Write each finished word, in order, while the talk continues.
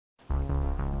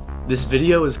This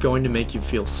video is going to make you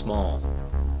feel small.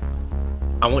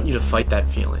 I want you to fight that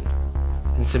feeling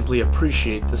and simply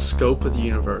appreciate the scope of the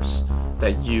universe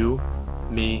that you,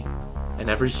 me, and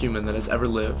every human that has ever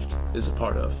lived is a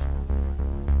part of.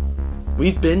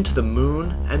 We've been to the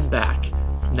moon and back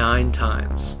 9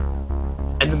 times.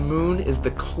 And the moon is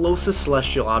the closest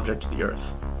celestial object to the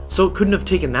Earth, so it couldn't have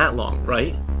taken that long,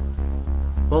 right?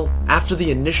 Well, after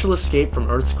the initial escape from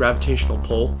Earth's gravitational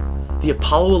pull, the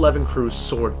Apollo 11 crew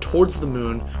soared towards the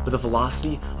moon with a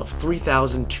velocity of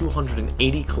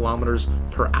 3,280 kilometers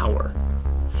per hour.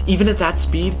 Even at that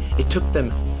speed, it took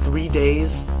them 3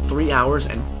 days, 3 hours,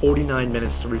 and 49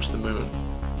 minutes to reach the moon.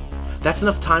 That's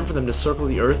enough time for them to circle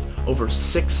the Earth over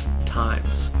 6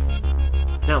 times.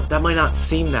 Now, that might not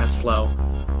seem that slow,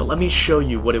 but let me show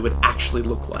you what it would actually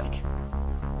look like.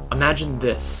 Imagine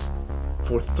this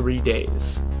for 3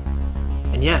 days.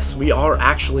 And yes, we are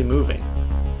actually moving.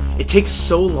 It takes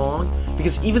so long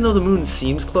because even though the moon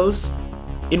seems close,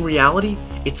 in reality,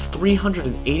 it's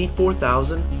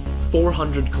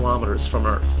 384,400 kilometers from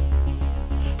Earth.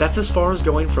 That's as far as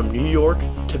going from New York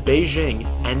to Beijing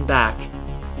and back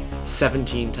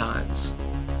 17 times.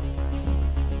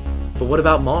 But what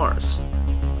about Mars?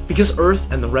 Because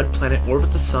Earth and the red planet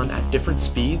orbit the sun at different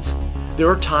speeds, there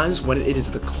are times when it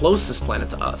is the closest planet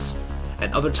to us,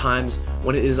 and other times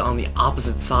when it is on the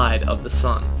opposite side of the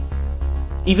sun.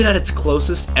 Even at its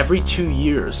closest, every 2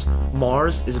 years,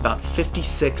 Mars is about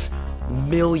 56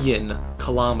 million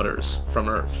kilometers from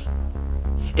Earth.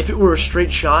 If it were a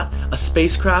straight shot, a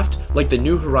spacecraft like the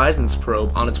New Horizons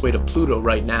probe on its way to Pluto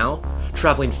right now,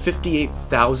 traveling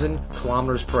 58,000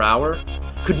 kilometers per hour,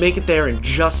 could make it there in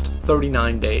just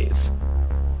 39 days.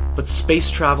 But space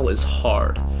travel is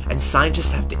hard, and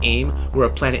scientists have to aim where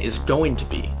a planet is going to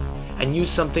be, and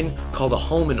use something called a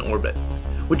Hohmann orbit,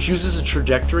 which uses a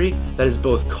trajectory that is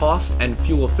both cost and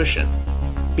fuel efficient.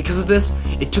 Because of this,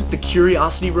 it took the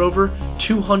Curiosity rover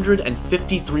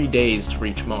 253 days to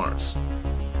reach Mars.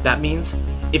 That means,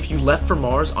 if you left for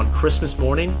Mars on Christmas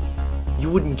morning, you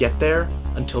wouldn't get there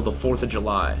until the 4th of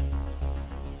July.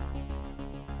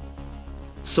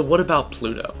 So what about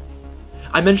Pluto?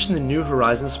 I mentioned the New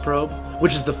Horizons probe,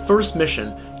 which is the first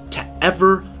mission to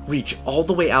ever reach all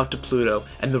the way out to Pluto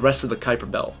and the rest of the Kuiper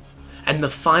Belt, and the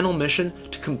final mission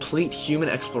to complete human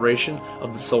exploration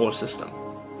of the solar system.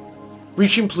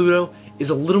 Reaching Pluto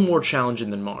is a little more challenging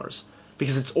than Mars,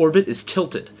 because its orbit is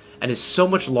tilted and is so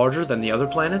much larger than the other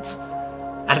planets.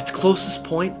 At its closest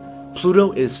point,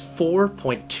 Pluto is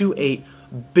 4.28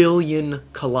 billion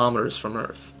kilometers from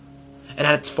Earth, and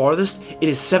at its farthest, it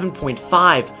is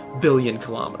 7.5 billion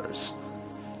kilometers.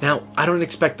 Now, I don't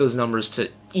expect those numbers to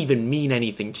even mean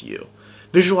anything to you.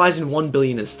 Visualizing 1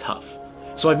 billion is tough,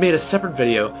 so I've made a separate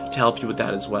video to help you with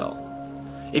that as well.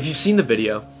 If you've seen the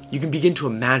video, you can begin to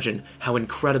imagine how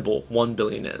incredible 1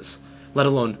 billion is, let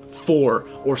alone 4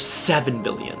 or 7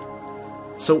 billion.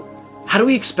 So, how do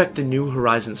we expect the New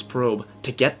Horizons probe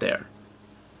to get there?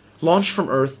 Launched from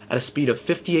Earth at a speed of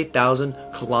 58,000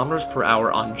 kilometers per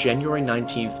hour on January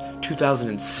 19th,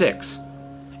 2006,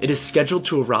 it is scheduled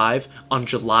to arrive on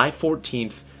July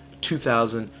 14th,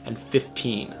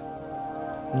 2015.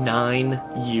 9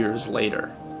 years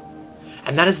later.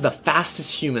 And that is the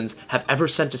fastest humans have ever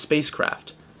sent a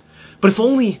spacecraft. But if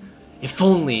only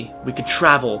we could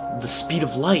travel the speed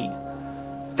of light.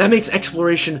 That makes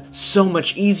exploration so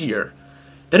much easier.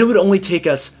 Then it would only take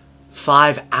us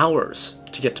 5 hours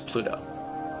to get to Pluto.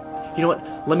 You know what?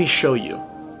 Let me show you.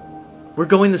 We're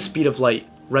going the speed of light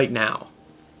right now,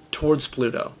 towards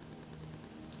Pluto.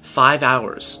 5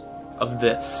 hours of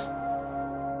this.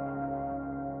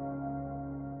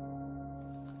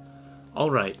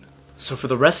 Alright, so for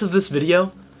the rest of this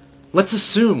video, let's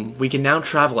assume we can now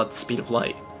travel at the speed of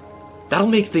light. That'll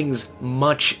make things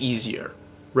much easier,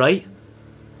 right?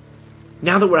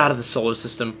 Now that we're out of the solar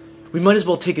system, we might as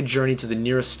well take a journey to the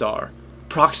nearest star,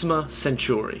 Proxima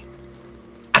Centauri.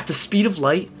 At the speed of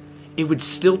light, it would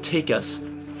still take us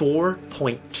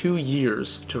 4.2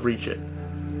 years to reach it.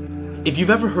 If you've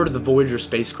ever heard of the Voyager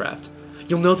spacecraft,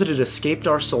 you'll know that it escaped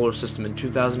our solar system in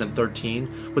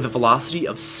 2013 with a velocity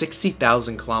of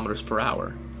 60,000 kilometers per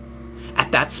hour.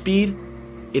 At that speed,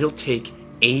 it'll take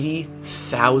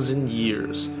 80,000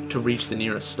 years to reach the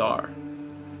nearest star.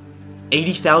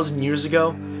 80,000 years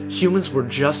ago, humans were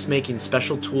just making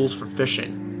special tools for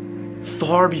fishing,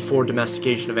 far before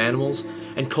domestication of animals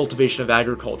and cultivation of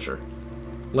agriculture,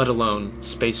 let alone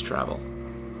space travel.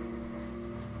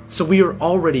 So we are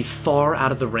already far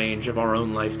out of the range of our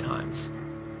own lifetimes.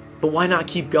 But why not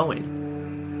keep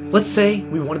going? Let's say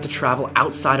we wanted to travel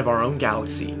outside of our own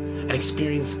galaxy and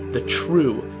experience the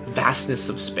true vastness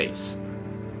of space.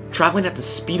 Traveling at the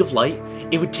speed of light,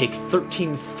 it would take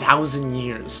 13,000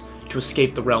 years to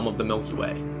escape the realm of the Milky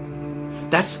Way.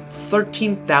 That's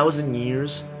 13,000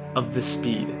 years of this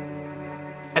speed.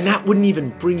 And that wouldn't even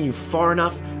bring you far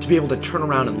enough to be able to turn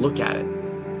around and look at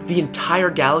it. The entire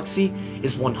galaxy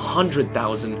is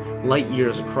 100,000 light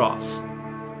years across,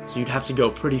 so you'd have to go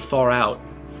pretty far out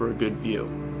for a good view.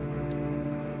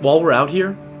 While we're out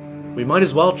here, we might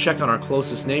as well check on our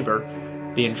closest neighbor,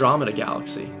 the Andromeda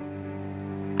Galaxy.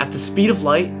 At the speed of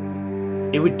light,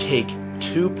 it would take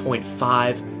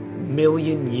 2.5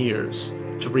 million years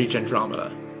to reach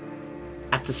Andromeda.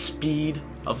 At the speed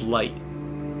of light,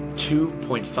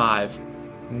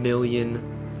 2.5 million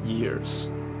years.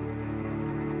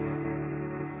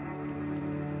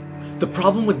 The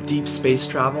problem with deep space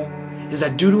travel is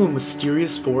that due to a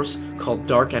mysterious force called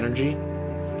dark energy,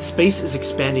 space is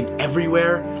expanding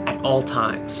everywhere at all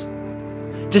times.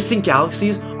 Distant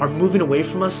galaxies are moving away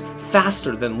from us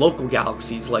faster than local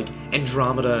galaxies like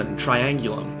Andromeda and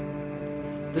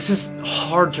Triangulum. This is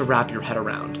hard to wrap your head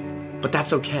around, but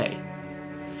that's okay.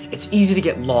 It's easy to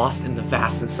get lost in the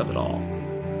vastness of it all.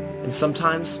 And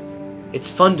sometimes, it's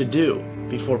fun to do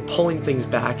before pulling things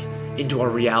back into our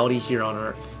reality here on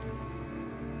Earth.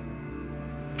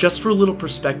 Just for a little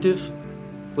perspective,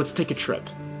 let's take a trip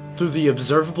through the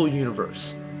observable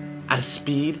universe at a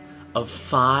speed of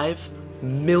 5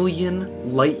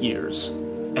 million light years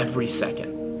every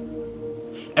second.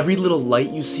 Every little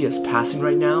light you see us passing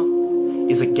right now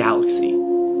is a galaxy,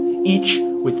 each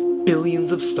with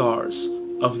billions of stars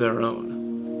of their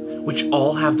own, which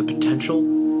all have the potential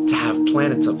to have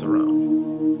planets of their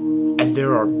own. And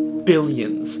there are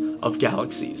billions of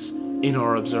galaxies in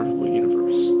our observable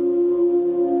universe.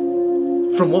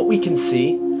 From what we can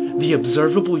see, the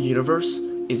observable universe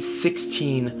is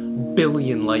 16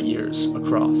 billion light years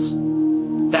across.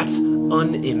 That's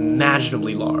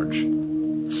unimaginably large.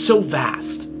 So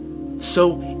vast,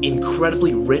 so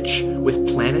incredibly rich with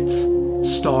planets,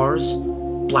 stars,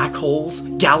 black holes,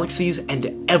 galaxies,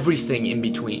 and everything in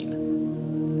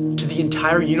between. To the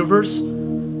entire universe,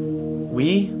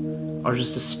 we are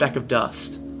just a speck of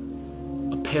dust,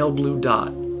 a pale blue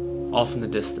dot off in the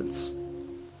distance.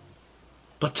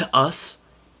 But to us,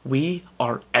 we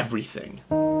are everything.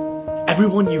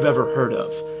 Everyone you've ever heard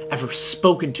of, ever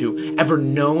spoken to, ever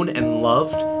known and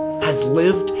loved, has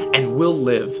lived and will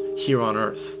live here on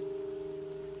Earth.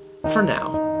 For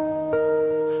now.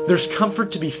 There's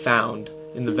comfort to be found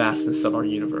in the vastness of our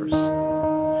universe.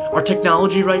 Our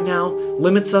technology right now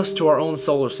limits us to our own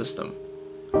solar system,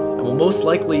 and will most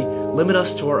likely limit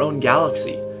us to our own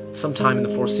galaxy sometime in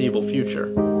the foreseeable future.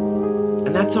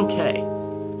 And that's okay.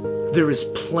 There is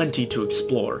plenty to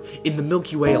explore in the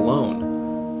Milky Way alone,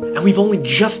 and we've only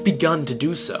just begun to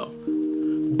do so.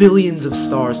 Billions of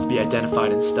stars to be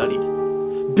identified and studied,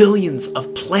 billions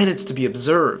of planets to be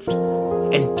observed,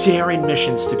 and daring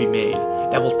missions to be made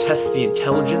that will test the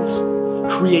intelligence,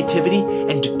 creativity,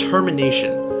 and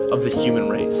determination of the human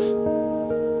race.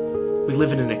 We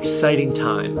live in an exciting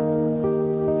time,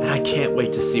 and I can't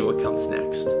wait to see what comes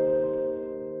next.